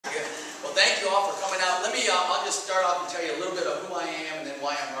all for coming out. Let me, I'll just start off and tell you a little bit of who I am and then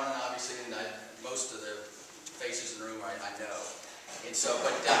why I'm running, obviously, and most of the faces in the room I know. And so,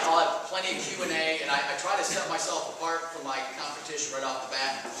 but I'll have plenty of Q&A, and I try to set myself apart from my competition right off the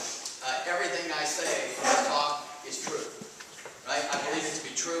bat. Everything I say in this talk is true, right? I believe it to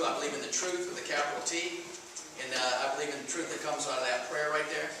be true. I believe in the truth with a capital T, and I believe in the truth that comes out of that prayer right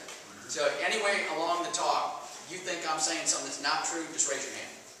there. So anyway, along the talk, you think I'm saying something that's not true, just raise your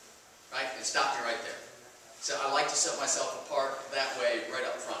hand, right? And stop me right there. So I like to set myself apart that way right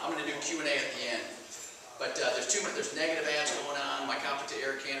up front. I'm going to do Q&A at the end. But there's negative ads going on. My competitor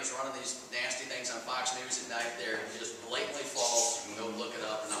Eric Cantor's running these nasty things on Fox News at night. They're just blatantly false. You can go look it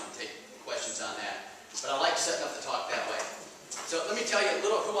up, and I'm going to take questions on that. But I like setting up the talk that way. So let me tell you a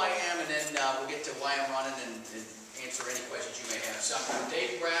little who I am, and then we'll get to why I'm running and answer any questions you may have. So I'm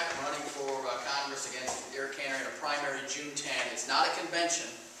Dave Brat. I'm running for Congress against Eric Cantor in a primary June 10. It's not a convention,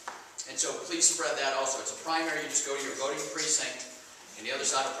 and so please spread that also. It's a primary. You just go to your voting precinct. And the other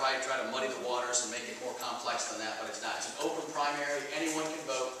side will probably try to muddy the waters and make it more complex than that, but it's not. It's an open primary. Anyone can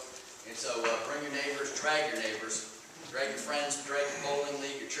vote. And so bring your neighbors, drag your friends, drag your bowling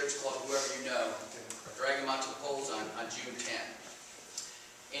league, your church club, whoever you know. Drag them out to the polls on June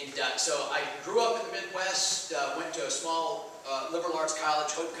 10. And so I grew up in the Midwest, went to a small liberal arts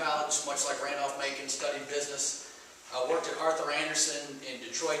college, Hope College, much like Randolph-Macon, studied business. Worked at Arthur Anderson in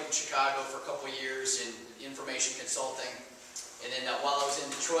Detroit and Chicago for a couple of years in information consulting. And then while I was in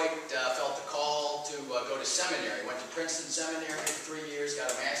Detroit, felt the call to go to seminary. Went to Princeton Seminary for 3 years,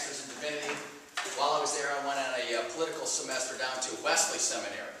 got a master's in divinity. While I was there, I went on a political semester down to Wesley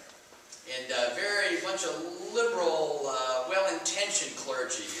Seminary. And bunch of liberal, well-intentioned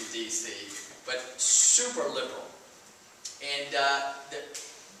clergy in D.C., but super liberal. And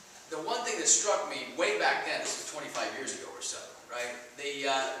the one thing that struck me way back then, this was 25 years ago or so, right?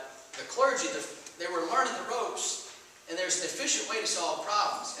 The clergy, they were learning the ropes. And there's an efficient way to solve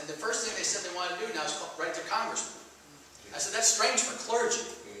problems. And the first thing they said they wanted to do now is write to congressmen. I said, that's strange for clergy,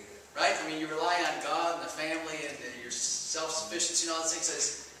 right? I mean, you rely on God and the family and your self-sufficiency and all those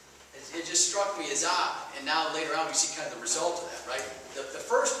things. It just struck me as odd. And now later on we see kind of the result of that, right? The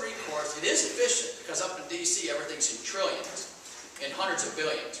first recourse, it is efficient because up in D.C. everything's in trillions and hundreds of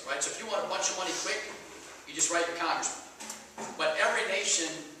billions, right? So if you want a bunch of money quick, you just write your congressman. But every nation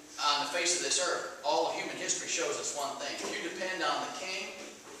on the face of this earth, all of human history shows us one thing. If you depend on the king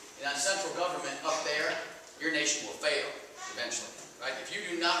and on central government up there, your nation will fail eventually, right? If you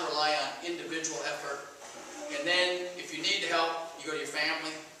do not rely on individual effort, and then if you need help, you go to your family,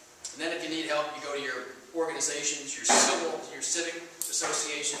 and then if you need help, you go to your organizations, your civic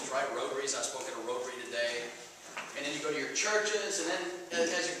associations, right? Rotaries, I spoke at a Rotary today, and then you go to your churches, and then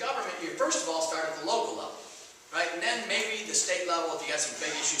as a government, you first of all start at the local level. Right? And then maybe the state level if you got some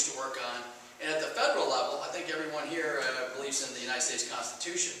big issues to work on. And at the federal level, I think everyone here believes in the United States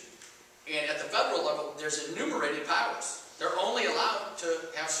Constitution. And at the federal level, there's enumerated powers. They're only allowed to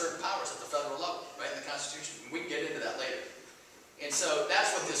have certain powers at the federal level, right, in the Constitution. We can get into that later. And so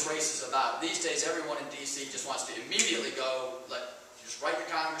that's what this race is about. These days, everyone in D.C. just wants to immediately go, just write your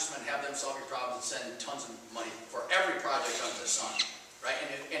congressman, have them solve your problems, and send tons of money for every project under the sun. Right?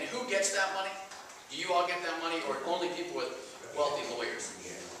 And who gets that money? Do you all get that money, or only people with wealthy lawyers?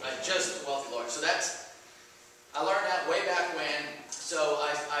 Right? Just the wealthy lawyers. So I learned that way back when. So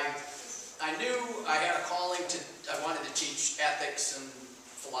I knew I had a calling I wanted to teach ethics and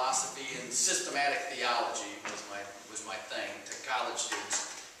philosophy and systematic theology was my thing to college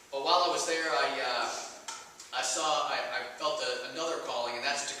students. But while I was there, I felt another calling, and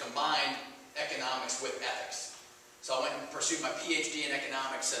that's to combine economics with ethics. So I went and pursued my PhD in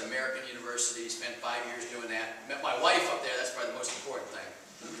economics at American University, spent 5 years doing that. Met my wife up there, that's probably the most important thing.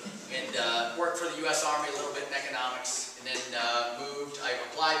 And worked for the U.S. Army a little bit in economics, and then moved. I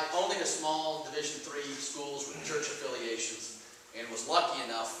applied only to small Division III schools with church affiliations, and was lucky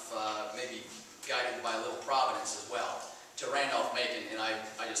enough, maybe guided by a little providence as well, to Randolph-Macon, and I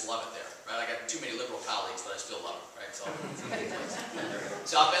just love it there. Right? I got too many liberal colleagues, but I still love it. Right?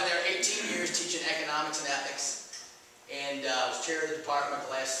 So I've been there 18 years teaching economics and ethics. And was chair of the department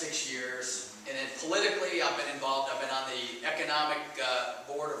the last 6 years. And then politically, I've been involved. I've been on the economic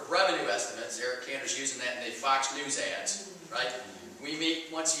board of revenue estimates. Eric Cantor's using that in the Fox News ads, right? We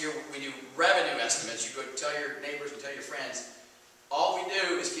meet once a year. We do revenue estimates. You go tell your neighbors and tell your friends. All we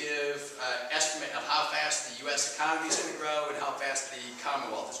do is give an estimate of how fast the U.S. economy is going to grow and how fast the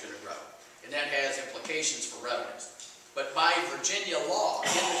Commonwealth is going to grow. And that has implications for revenues. But by Virginia law,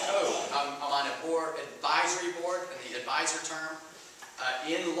 in the code, I'm on a advisory board, and the advisor term,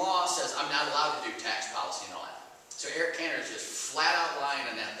 in law says I'm not allowed to do tax policy and all that. So Eric Cantor is just flat out lying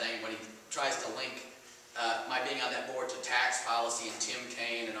on that thing when he tries to being on that board to tax policy and Tim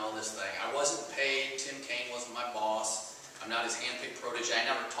Kaine and all this thing. I wasn't paid. Tim Kaine wasn't my boss. I'm not his handpicked protege. I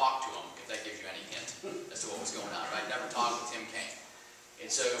never talked to him, if that gives you any hint as to what was going on, right? Never talked with Tim Kaine. And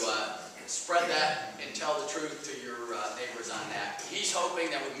so spread that and tell the truth to your neighbors on that. He's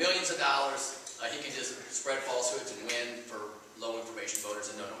hoping that with millions of dollars, he can just spread falsehoods and win for low information voters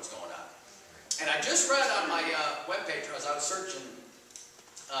that don't know what's going on. And I just read on my webpage as I was searching,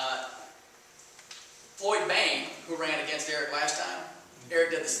 Floyd Bain, who ran against Eric last time, Eric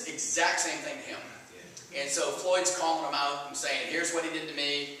did the exact same thing to him. And so Floyd's calling him out and saying, here's what he did to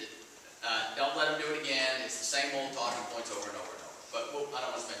me, don't let him do it again. It's the same old talking points over and over and over. But I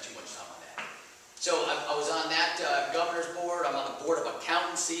don't want to spend too much time on that. So I was on that governor's board. I'm on the board of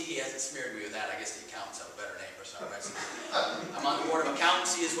accountancy. He hasn't smeared me with that. I guess the accountants have a better name or something. I'm on the board of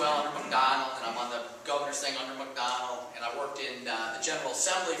accountancy as well under McDonald, and I'm on the governor's thing under McDonald. And I worked in the General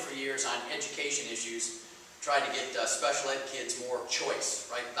Assembly for years on education issues, tried to get special ed kids more choice,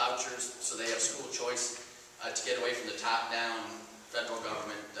 right? Vouchers, so they have school choice to get away from the top-down federal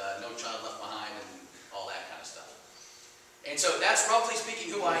government, no child left behind, and all that kind of stuff. And so that's roughly speaking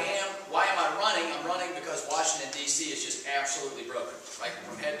who I am. Why am I running? I'm running because Washington, D.C. is just absolutely broken, right?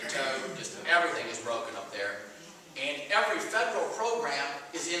 From head to toe, just everything is broken up there. And every federal program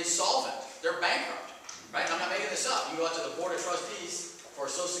is insolvent. They're bankrupt, right? I'm not making this up. You go out to the Board of Trustees for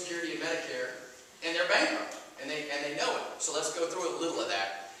Social Security and Medicare, and they're bankrupt, and they know it. So let's go through a little of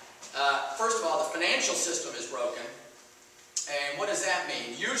that. First of all, the financial system is broken. And what does that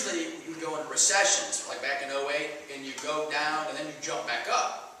mean? Usually you go into recessions, like back in 08, and you go down and then you jump back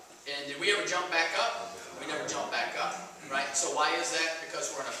up. And did we ever jump back up? We never jump back up, right? So why is that?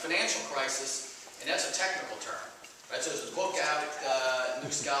 Because we're in a financial crisis, and that's a technical term, right? So there's a book out,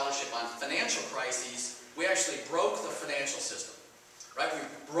 new scholarship on financial crises. We actually broke the financial system, right? We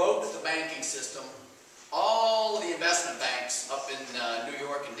broke the banking system. All of the investment banks up in New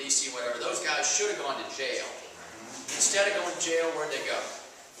York and D.C., whatever, those guys should have gone to jail. Instead of going to jail, where'd they go?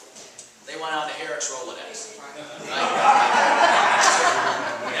 They went on to Eric's Rolodex. Right?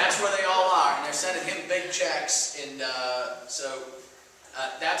 That's where they all are, and they're sending him big checks, and so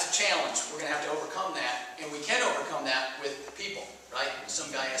that's a challenge. We're going to have to overcome that, and we can overcome that with people, right?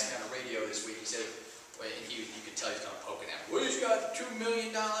 Some guy asked me on the radio this week, he said, well, you could tell he's kind of poking at me. Well, he's got $2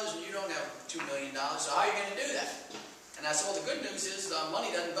 million, and you don't have $2 million, so how are you going to do that? And I said, well, the good news is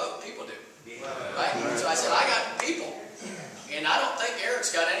money doesn't vote, people do. Right? So I said, I got people. And I don't think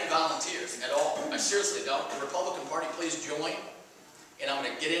Eric's got any volunteers at all. I seriously don't. The Republican Party, please join. And I'm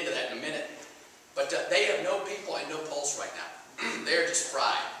going to get into that in a minute. But they have no people and no pulse right now. They're just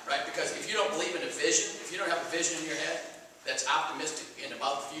fried, right? Because if you don't believe in a vision, if you don't have a vision in your head that's optimistic and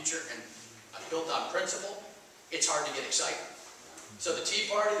about the future and built on principle, it's hard to get excited. So the Tea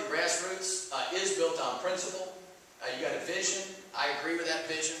Party, the grassroots, is built on principle. You got a vision. I agree with that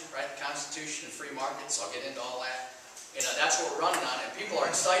vision, right? The Constitution and free markets. I'll get into all that. And that's what we're running on, and people are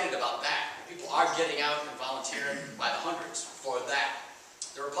excited about that. People are getting out and volunteering by the hundreds for that.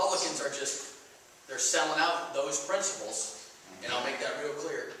 The Republicans are just, they're selling out those principles, and I'll make that real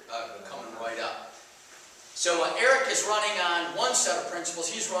clear coming right up. So Eric is running on one set of principles.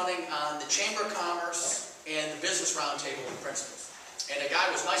 He's running on the Chamber of Commerce and the Business Roundtable principles. And a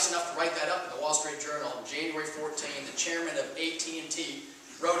guy was nice enough to write that up in the Wall Street Journal on January 14. The chairman of AT&T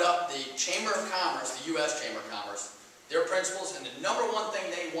wrote up the Chamber of Commerce, the U.S. Chamber of Commerce, their principles, and the number one thing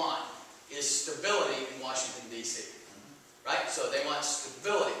they want is stability in Washington, D.C. Right? So they want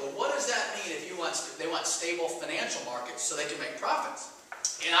stability. Well, what does that mean if you want, they want stable financial markets so they can make profits?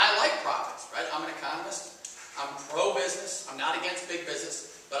 And I like profits, right? I'm an economist. I'm pro-business. I'm not against big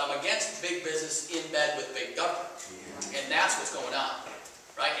business, but I'm against big business in bed with big government. And that's what's going on,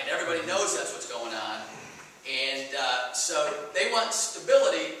 right? And everybody knows that's what's going on. And so they want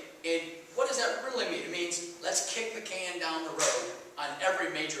stability. And what does that really mean? It means let's kick the can down the road on every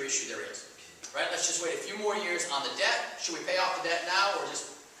major issue there is, right? Let's just wait a few more years on the debt. Should we pay off the debt now or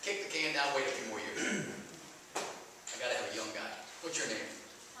just kick the can down, wait a few more years? I got to have a young guy. What's your name?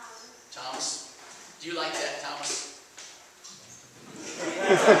 Thomas. Do you like that, Thomas? No,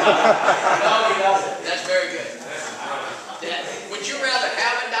 he doesn't. That's very good. Would you rather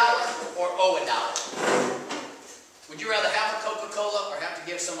have $1 or owe $1? Would you rather have a Coca-Cola or have to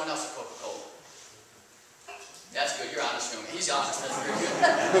give someone else a Coca-Cola? That's good. You're honest with me. He's honest. That's very good.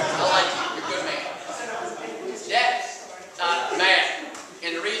 I like you. You're a good man. Debt. Mad.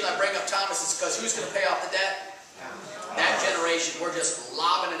 And the reason I bring up Thomas is because who's going to pay off the debt? That generation. We're just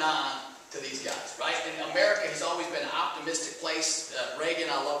lobbing it on to these guys, right? In America has always been an optimistic place.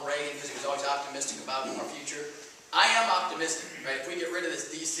 Reagan, I love Reagan because he was always optimistic about our future. I am optimistic, right? If we get rid of this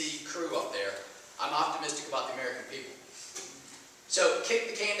DC crew up there, I'm optimistic optimistic about the American people. So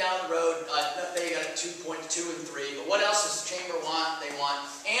kick the can down the road. They got 2.2 and 3. But what else does the chamber want? They want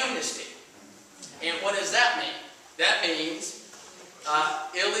amnesty. And what does that mean? That means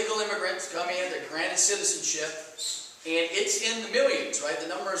illegal immigrants come in, they're granted citizenship, and it's in the millions, right? The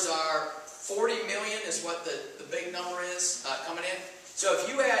numbers are 40 million is what the big number is coming in. So if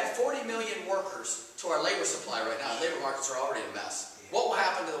you add 40 million workers to our labor supply right now, labor markets are already a mess. What will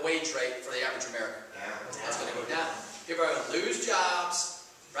happen to the wage rate for the average American? That's going to go down. People are going to lose jobs,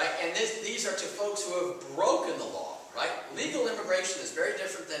 right? And these are to folks who have broken the law, right? Legal immigration is very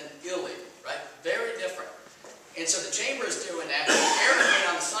different than illegal, right? Very different. And so the chamber is doing that. Eric went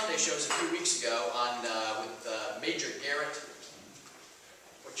on the Sunday shows a few weeks ago on with Major Garrett.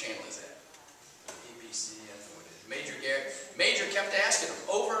 What channel is that? ABC. I don't know what it is. Major Garrett. Major kept asking him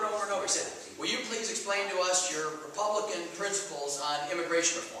over and over and over. He said, "Will you please explain to us your Republican principles on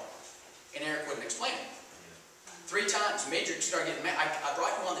immigration reform?" And Eric wouldn't explain it. 3 times, Major started getting mad. I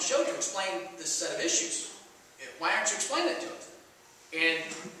brought you on the show to explain this set of issues. Why aren't you explaining it to us? And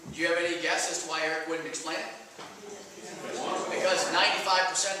do you have any guess as to why Eric wouldn't explain it? Because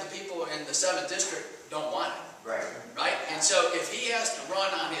 95% of the people in the 7th District don't want it. Right. Right? And so if he has to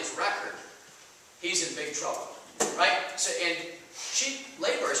run on his record, he's in big trouble. Right? So, and cheap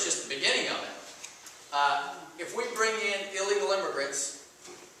labor is just the beginning of it. If we bring in illegal immigrants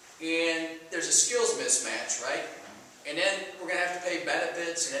and there's a skills mismatch, right? And then we're going to have to pay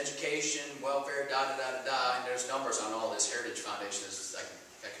benefits and education, welfare, da-da-da-da-da, and there's numbers on all this. Heritage Foundation is,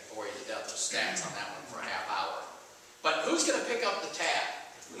 I could bore you to death with stats on that one for a half hour. But who's going to pick up the tab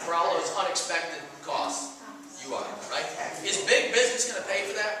for all those unexpected costs? You are, right? Is big business going to pay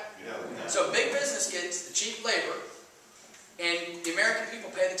for that? No. So big business gets the cheap labor, and the American people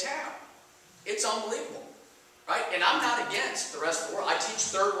pay the tab. It's unbelievable, right? And I'm not against the rest of the world. I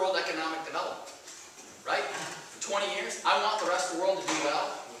teach third world economic development, right? 20 years. I want the rest of the world to do well.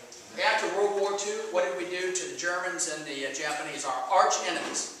 After World War II, what did we do to the Germans and the Japanese, our arch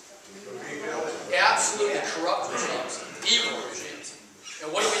enemies? Absolutely corrupt regimes, evil regimes.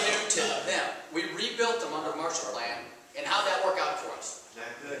 And what do we do to them? We rebuilt them under Marshall Plan, and how'd that work out for us? Not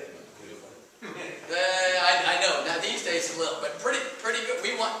good. I know. Now these days a little, but pretty good.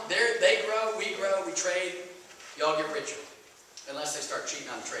 We want they grow, we trade. Y'all get richer, unless they start cheating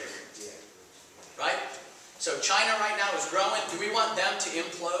on the trade agreements, right? So China right now is growing. Do we want them to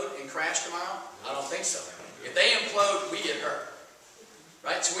implode and crash tomorrow? I don't think so. If they implode, we get hurt.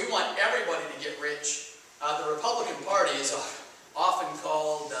 Right? So we want everybody to get rich. The Republican Party is often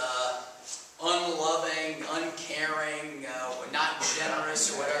called unloving, uncaring, not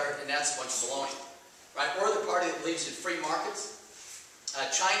generous or whatever, and that's a bunch of baloney. Right? We're the party that believes in free markets.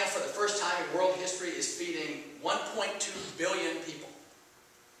 China, for the first time in world history, is feeding 1.2 billion people.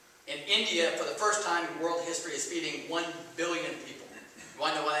 And India, for the first time in world history, is feeding 1 billion people. You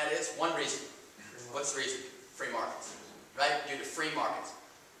want to know why that is? One reason. What's the reason? Free markets. Right? Due to free markets.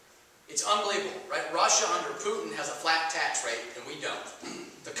 It's unbelievable, right? Russia under Putin has a flat tax rate, and we don't.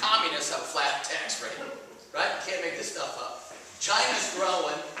 The communists have a flat tax rate, right? You can't make this stuff up. China's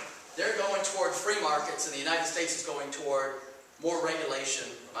growing. They're going toward free markets, and the United States is going toward more regulation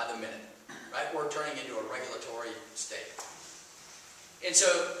by the minute, right? We're turning into a regulatory state. And so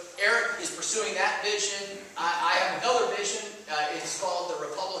Eric is pursuing that vision. I have another vision. It's called the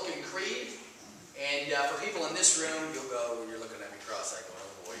Republican Creed. And for people in this room, you'll go, when you're looking at me cross-eyed, going,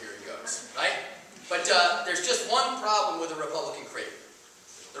 oh boy, here he goes, right? But there's just one problem with the Republican Creed.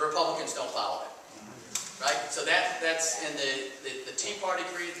 The Republicans don't follow it, right? So that's in the Tea Party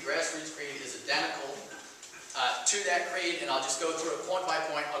Creed, the Grassroots Creed is identical to that creed, and I'll just go through it point by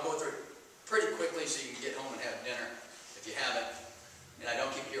point. I'll go through it pretty quickly so you can get home and have dinner if you haven't. And I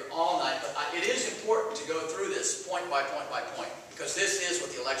don't keep you here all night, but it is important to go through this point by point by point, because this is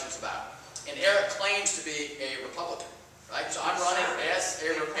what the election's about. And Eric claims to be a Republican, right? So I'm running as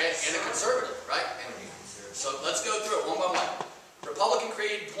a conservative, right? And so let's go through it one by one. Republican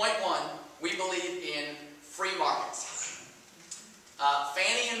Creed, point 1, we believe in free markets.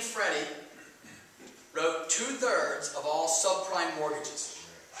 Fannie and Freddie wrote 2/3 of all subprime mortgages.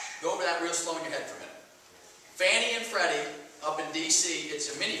 Go over that real slow in your head for a minute. Fannie and Freddie, up in D.C.,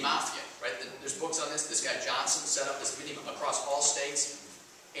 it's a mini mafia, right? There's books on this. This guy Johnson set up this mini across all states,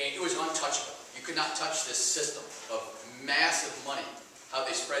 and it was untouchable. You could not touch this system of massive money, how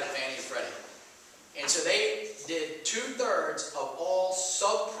they spread Fannie and Freddie. And so they did 2/3 of all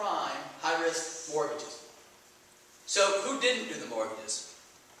subprime, high-risk mortgages. So who didn't do the mortgages?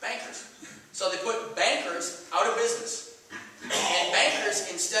 Bankers. So they put bankers out of business. And bankers,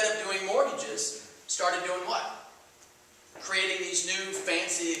 instead of doing mortgages, started doing what? Creating these new,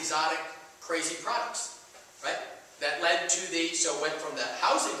 fancy, exotic, crazy products. right? That led to so it went from the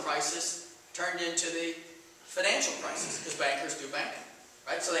housing crisis, turned into the financial crisis, because bankers do banking,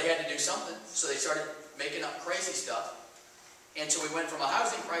 right? So they had to do something, so they started making up crazy stuff, and so we went from a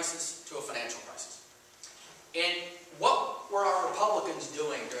housing crisis to a financial crisis. And what were our Republicans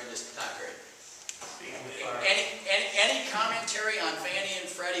doing during this time period? Any commentary on Fannie and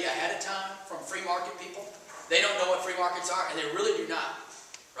Freddie ahead of time from free market people? They don't know what free markets are, and they really do not.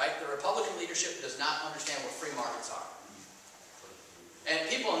 Right? The Republican leadership does not understand what free markets are. And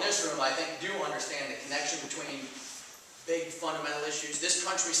people in this room, I think, do understand the connection between big fundamental issues. This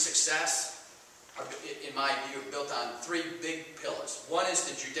country's success, in my view, are built on three big pillars. One is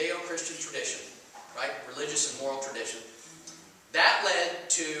the Judeo-Christian tradition, right? Religious and moral tradition. That led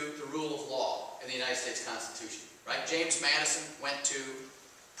to the rule of law in the United States Constitution, right? James Madison went to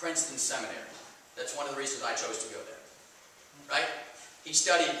Princeton Seminary. That's one of the reasons I chose to go there, right? He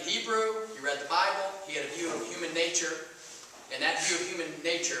studied Hebrew, he read the Bible, he had a view of human nature, and that view of human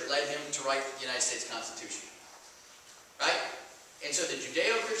nature led him to write the United States Constitution, right? And so the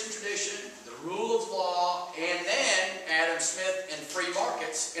Judeo-Christian tradition, the rule of law, and then Adam Smith and free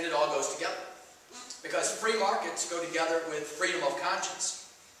markets, and it all goes together. Because free markets go together with freedom of conscience,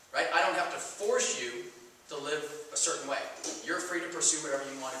 right? I don't have to force you to live a certain way. You're free to pursue whatever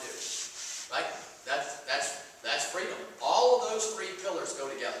you want to do, right? That's freedom. All of those three pillars go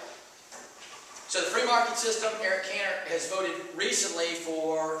together. So the free market system, Eric Cantor has voted recently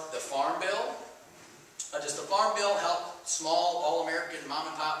for the Farm Bill. Does the Farm Bill help small, all-American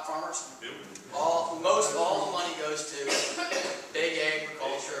mom-and-pop farmers? Most all the money goes to big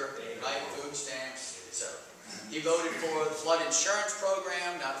agriculture, right? Food stamps, etc. He voted for the flood insurance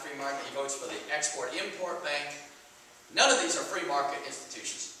program, not a free market. He votes for the Export-Import Bank. None of these are free market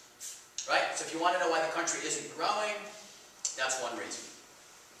institutions. Right? So if you want to know why the country isn't growing, that's one reason.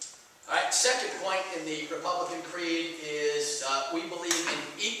 All right, second point in the Republican creed is we believe in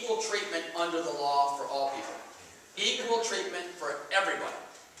equal treatment under the law for all people. Equal treatment for everybody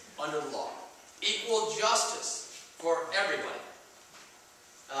under the law. Equal justice for everybody.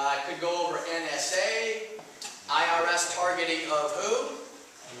 I could go over NSA, IRS targeting of who?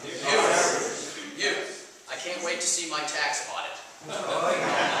 You. I can't wait to see my tax audit.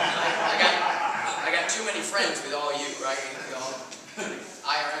 I got too many friends with all you, right? You know,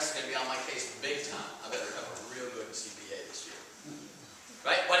 IRS is going to be on my case big time. I better have a real good CPA this year.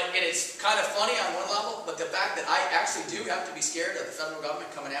 Right? But it's kind of funny on one level, but the fact that I actually do have to be scared of the federal government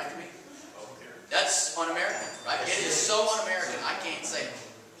coming after me, that's un-American, right? It is so un-American, I can't say it.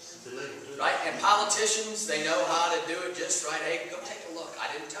 Right? And politicians, they know how to do it just right. Hey, go take a look. I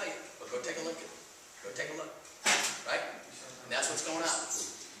didn't tell you, but go take a look at it. Go take a look. Right? And that's what's going on.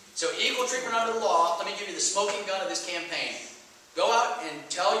 So equal treatment under the law. Let me give you the smoking gun of this campaign. Go out and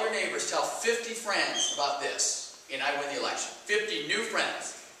tell your neighbors, tell 50 friends about this, and I win the election. 50 new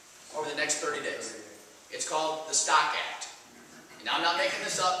friends over the next 30 days. It's called the Stock Act. And I'm not making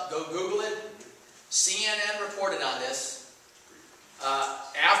this up. Go Google it. CNN reported on this.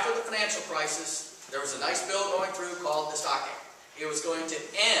 After the financial crisis, there was a nice bill going through called the Stock Act. It was going to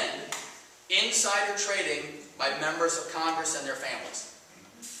end insider trading by members of Congress and their families.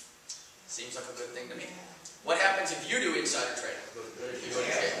 Seems like a good thing to me. What happens if you do insider trading? You go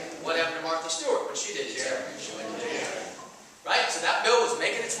to jail. What happened to Martha Stewart when she did insider trading? She went to jail. Right? So that bill was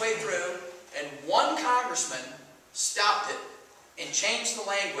making its way through, and one congressman stopped it and changed the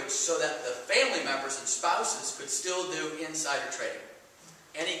language so that the family members and spouses could still do insider trading.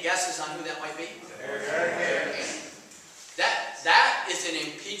 Any guesses on who that might be? That is an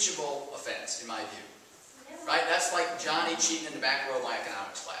impeachable offense, in my view. Right? That's like Johnny cheating in the back row of my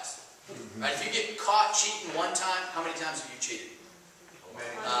economics class. Right? If you get caught cheating one time, how many times have you cheated?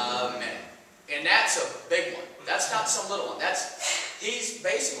 Many. And that's a big one. That's not some little one. He's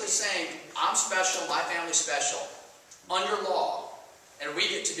basically saying, I'm special, my family's special, under law, and we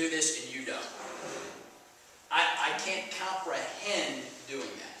get to do this and you don't. I can't comprehend doing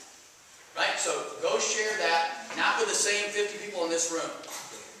that. Right? So go share that, not with the same 50 people in this room.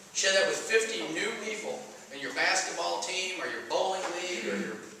 Share that with 50 new people in your basketball team or your bowling league or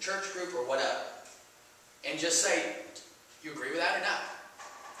your church group or whatever. And just say, you agree with that or not?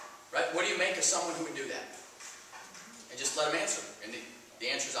 Right? What do you make of someone who would do that? And just let them answer. And the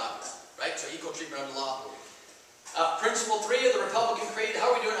answer is obvious. Right? So equal treatment under law. Principle 3 of the Republican Creed.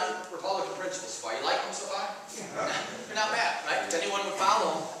 How are we doing on Republican principles so far? You like them so far? They're not bad, right? If anyone would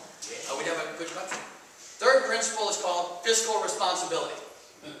follow them, we'd have a good country. Third principle is called fiscal responsibility.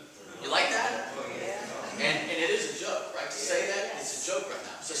 You like that? And it is a joke, right? To say that, it's a joke right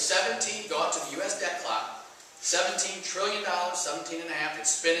now. So go out to the U.S. debt clock, $17 trillion, 17 and a half,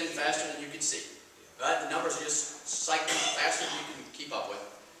 it's spinning faster than you can see. Right? The numbers are just cycling faster than you can keep up with.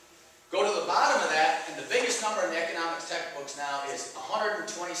 Go to the bottom of that, and the biggest number in the economics textbooks now is $127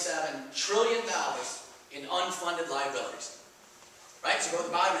 trillion in unfunded liabilities. Right? So go to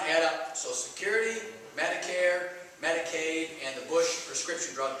the bottom and add up Social Security, Medicare, Medicaid, and the Bush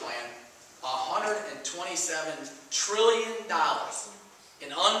prescription drug plan. $127 trillion in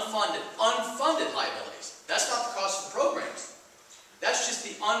unfunded liabilities. That's not the cost of the programs. That's just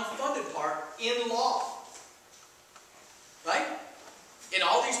the unfunded part in law. Right? And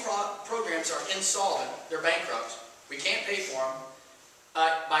all these programs are insolvent. They're bankrupt. We can't pay for them.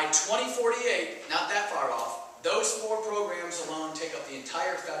 By 2048, not that far off, those 4 programs alone take up the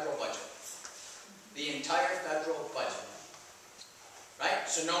entire federal budget. The entire federal budget. Right?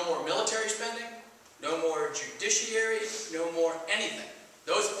 So no more military spending, no more judiciary, no more anything.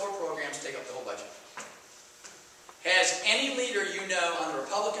 Those 4 programs take up the whole budget. Has any leader you know on the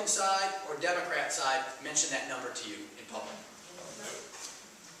Republican side or Democrat side mentioned that number to you in public?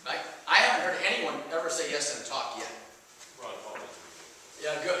 Right? I haven't heard anyone ever say yes in a talk yet.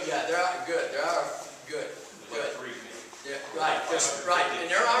 Yeah, good. Yeah, there are good. There are good. Good. Yeah, right. Right. And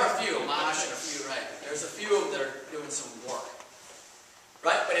there are a few, Mosh and a few, right. There's a few of them that are doing some work.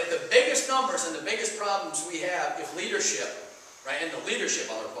 Right? But if the biggest numbers and the biggest problems we have, if leadership, right, and the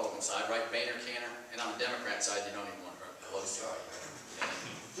leadership on the Republican side, right, Boehner, Cantor, and on the Democrat side, you don't even want to close to it.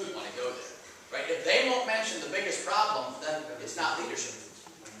 You want to go there. Right? If they won't mention the biggest problem, then it's not leadership.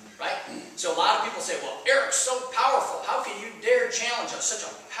 Right? So a lot of people say, well, Eric's so powerful. How can you dare challenge us? Such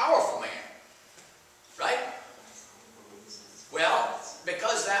a powerful man. Right? Well,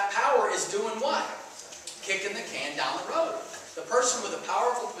 because that power is doing what? Kicking the can down the road. The person with a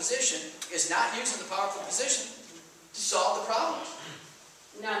powerful position is not using the powerful position to solve the problems.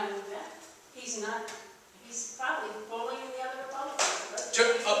 Not only that, he's not. He's probably bullying the other Republicans.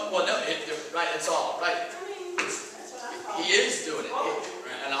 Well, no, right, it's all right. I mean, that's what I'm calling. He is doing it.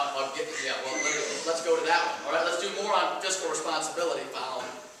 And I'll get, yeah, well, let's go to that one. All right, let's do more on fiscal responsibility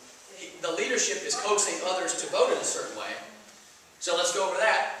following. The leadership is coaxing others to vote in a certain way. So let's go over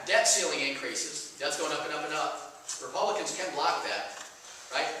that. Debt ceiling increases. That's going up and up and up. Republicans can block that.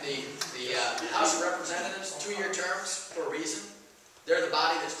 Right? The House of Representatives, 2-year terms for a reason. They're the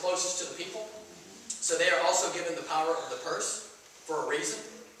body that's closest to the people. So they are also given the power of the purse for a reason,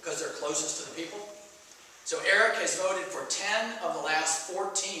 because they're closest to the people. So Eric has voted for 10 of the last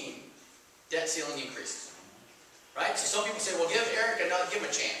 14 debt ceiling increases. Right? So some people say, well, give Eric give him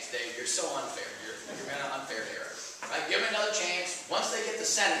a chance, Dave. You're so unfair. You're unfair to Eric. Right? Give him another chance. Once they get the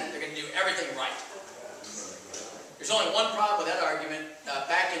Senate, they're going to do everything right. There's only one problem with that argument.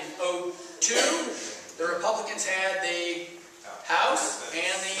 Back in 2002, the Republicans had the House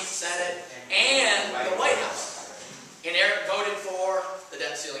and the Senate and the White House. And Eric voted for the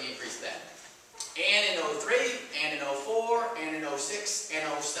debt ceiling increase then. And in 2003, and in 2004, and in 2006, and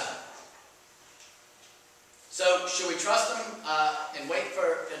 2007. So, should we trust them and wait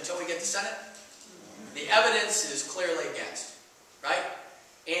until we get the Senate? The evidence is clearly against, right?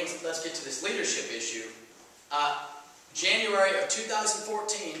 And let's get to this leadership issue. January of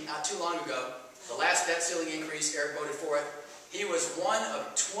 2014, not too long ago, the last debt ceiling increase, Eric voted for it. He was one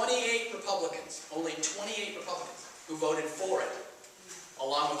of 28 Republicans, only 28 Republicans, who voted for it,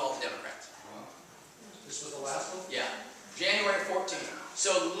 along with all the Democrats. This was the last one? Yeah. January 14.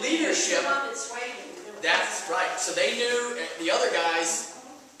 So leadership, that's right. So they knew the other guys,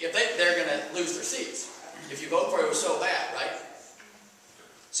 if they're going to lose their seats. If you vote for it, it was so bad, right?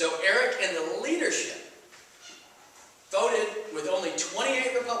 So Eric and the leadership voted with only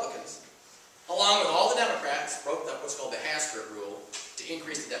 28 Republicans, along with all the Democrats, broke up what's called the Hastert rule to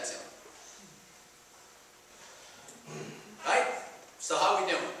increase the debt ceiling. Right? So how are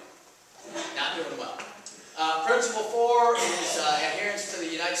we doing? Not doing well. Principle 4 is adherence to the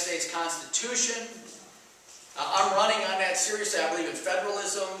United States Constitution. I'm running on that seriously. I believe in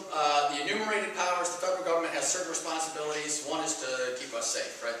federalism. The enumerated powers, the federal government has certain responsibilities. One is to keep us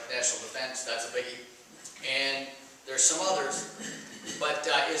safe, right? National defense, that's a biggie. And there's some others. But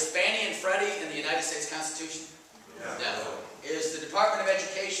is Fannie and Freddie in the United States Constitution? No. Is the Department of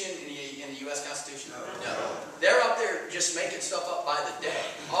Education in the U.S. Constitution? No. They're up there just making stuff up by the day.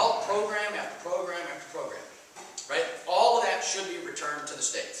 All program after program after program. Right? All of that should be returned to the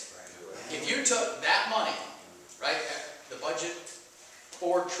states. If you took that money, right, the budget,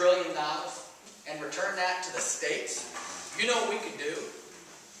 $4 trillion, and returned that to the states, you know what we could do?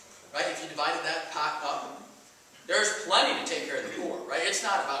 Right? If you divided that pot up, there's plenty to take care of the poor, right? It's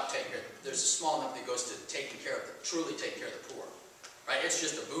not about taking care of the, there's a small number that goes to taking care of truly taking care of the poor, right? It's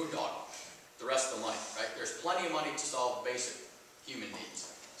just a boondoggle, the rest of the money, right? There's plenty of money to solve basic human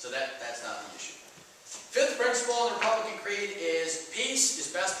needs. So that's not the issue. fifth principle in the Republican Creed is peace is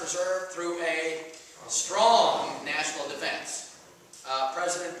best preserved through a strong national defense.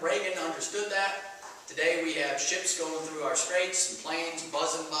 President Reagan understood that. Today we have ships going through our straits and planes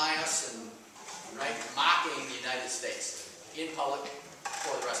buzzing by us and mocking the United States in public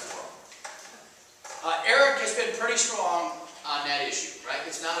for the rest of the world. Eric has been pretty strong on that issue, right?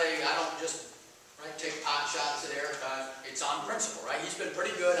 It's not I don't just take pot shots at Eric. It's on principle, right? He's been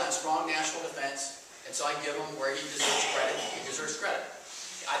pretty good on strong national defense, and so I give him where he deserves credit. He deserves credit.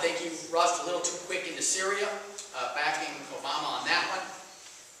 I think he rushed a little too quick into Syria, backing Obama on that one,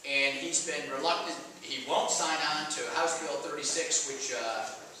 and he's been reluctant. He won't sign on to House Bill 36, which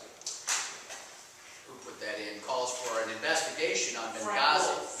who put that in, calls for an investigation on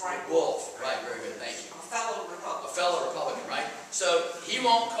Benghazi. Frank Wolf. Right, very good, thank you. A fellow Republican. A fellow Republican, right? So he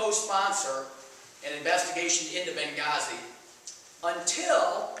won't co-sponsor an investigation into Benghazi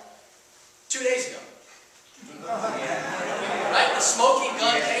until 2 days ago. Right? The smoking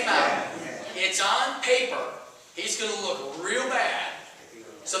gun came out. It's on paper. He's going to look real bad.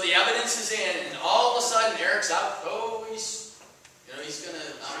 So the evidence is in, and all of a sudden Eric's out. Oh, he's going to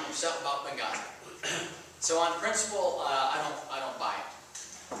upset about Benghazi. So on principle, I don't buy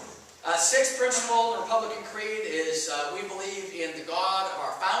it. Sixth principle in the Republican Creed is we believe in the God of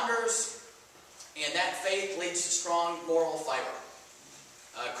our founders. And that faith leads to strong moral fiber.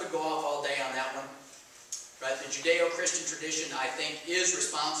 Could go off all day on that one. Right? The Judeo-Christian tradition, I think, is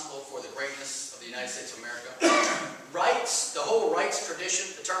responsible for the greatness of the United States of America. Rights, the whole rights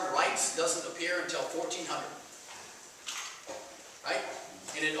tradition, the term rights doesn't appear until 1400. Right?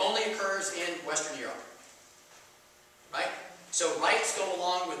 And it only occurs in Western Europe. Right? So rights go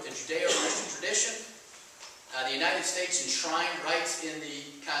along with the Judeo-Christian tradition. The United States enshrined rights in the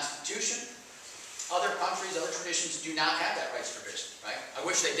Constitution. Other countries, other traditions do not have that rights tradition, right? I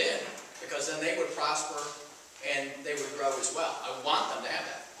wish they did, because then they would prosper and they would grow as well. I want them to have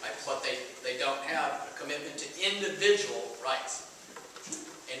that, right? But they don't have a commitment to individual rights,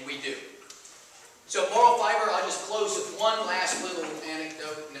 and we do. So moral fiber, I'll just close with one last little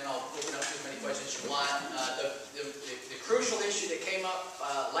anecdote, and then I'll open up to as many questions as you want. The crucial issue that came up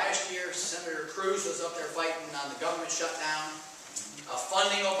last year, Senator Cruz was up there fighting on the government shutdown,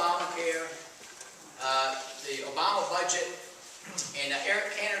 funding Obamacare, the Obama budget, and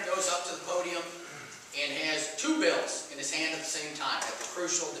Eric Cantor goes up to the podium and has two bills in his hand at the same time at the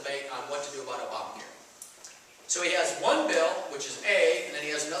crucial debate on what to do about Obamacare. So he has one bill, which is A, and then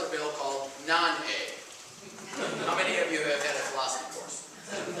he has another bill called non-A. How many of you have had a philosophy course?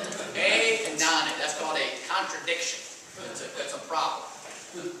 A and non-A, that's called a contradiction. That's a problem.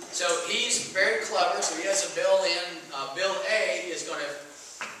 So he's very clever, so he has a bill in, Bill A is going to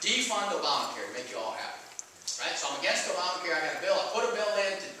defund Obamacare to make you all happy. Right? So I'm against Obamacare. I got a bill. I put a bill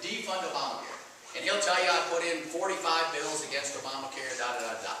in to defund Obamacare. And he'll tell you I put in 45 bills against Obamacare,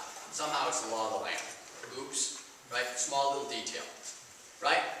 da-da-da-da. Somehow it's the law of the land. Oops. Right? Small little detail.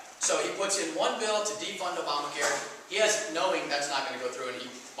 Right? So he puts in one bill to defund Obamacare. He has, knowing that's not going to go through, and he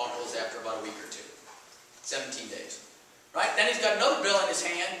buckles after about a week or two. 17 days. Right? Then he's got another bill in his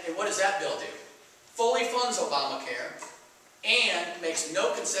hand, and what does that bill do? Fully funds Obamacare, and makes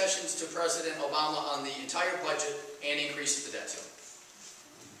no concessions to President Obama on the entire budget and increases the debt ceiling.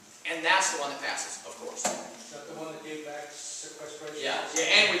 And that's the one that passes, of course. Is that the one that gave back sequestration? Yeah,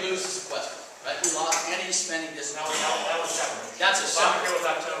 and we lose the sequester. Right? We lost any spending discipline. That was separate. That's a separate. Obamacare was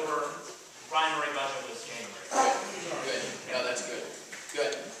October, primary budget was January. Good. No, that's good.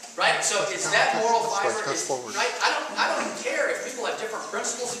 Good. Right? So it's that moral fiber. Right? I don't even care if people have different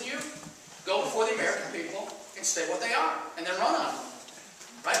principles than you. Go before the American people and say what they are, and then run on them.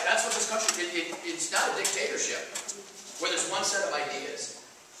 Right? That's what this country, it's not a dictatorship where there's one set of ideas.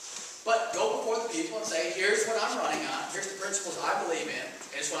 But go before the people and say, here's what I'm running on, here's the principles I believe in,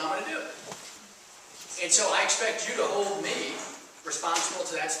 and it's what I'm going to do. And so I expect you to hold me responsible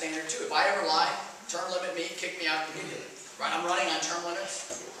to that standard too. If I ever lie, term limit me, kick me out immediately. Right? I'm running on term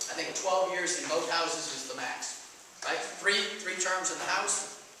limits. I think 12 years in both houses is the max. Right? Three terms in the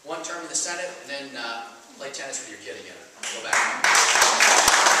House, 1 term in the Senate, and then play tennis with your kid again. Go back.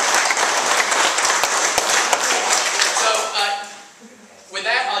 So, with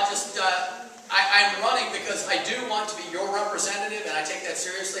that, I'll just, I'm running because I do want to be your representative, and I take that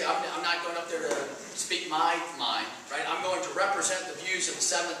seriously. I'm not going up there to speak my mind, right? I'm going to represent the views of the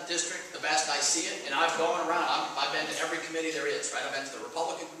 7th District the best I see it, and I've gone around. I've been to every committee there is, right? I've been to the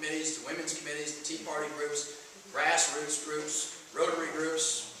Republican committees, the women's committees, the Tea Party groups, grassroots groups, Rotary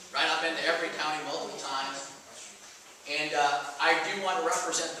groups, right? I've been to every county multiple times. And I do want to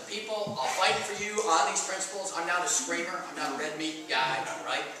represent the people. I'll fight for you on these principles. I'm not a screamer. I'm not a red meat guy,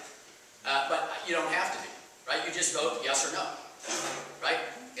 right? But you don't have to be. right? You just vote yes or no, right?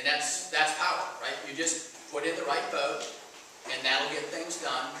 And that's power, right? You just put in the right vote, and that'll get things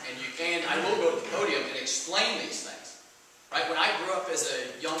done. And you can, I will go to the podium and explain these things, right? When I grew up as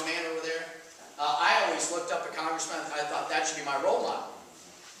a young man over there, I always looked up at congressmen. I thought that should be my role model,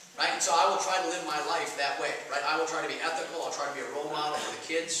 right? And so I will try to live my life that way, right? I will try to be ethical. I'll try to be a role model for the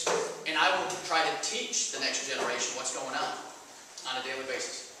kids, and I will try to teach the next generation what's going on a daily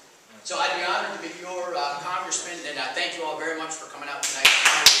basis. So I'd be honored to be your congressman, and I thank you all very much for coming out tonight.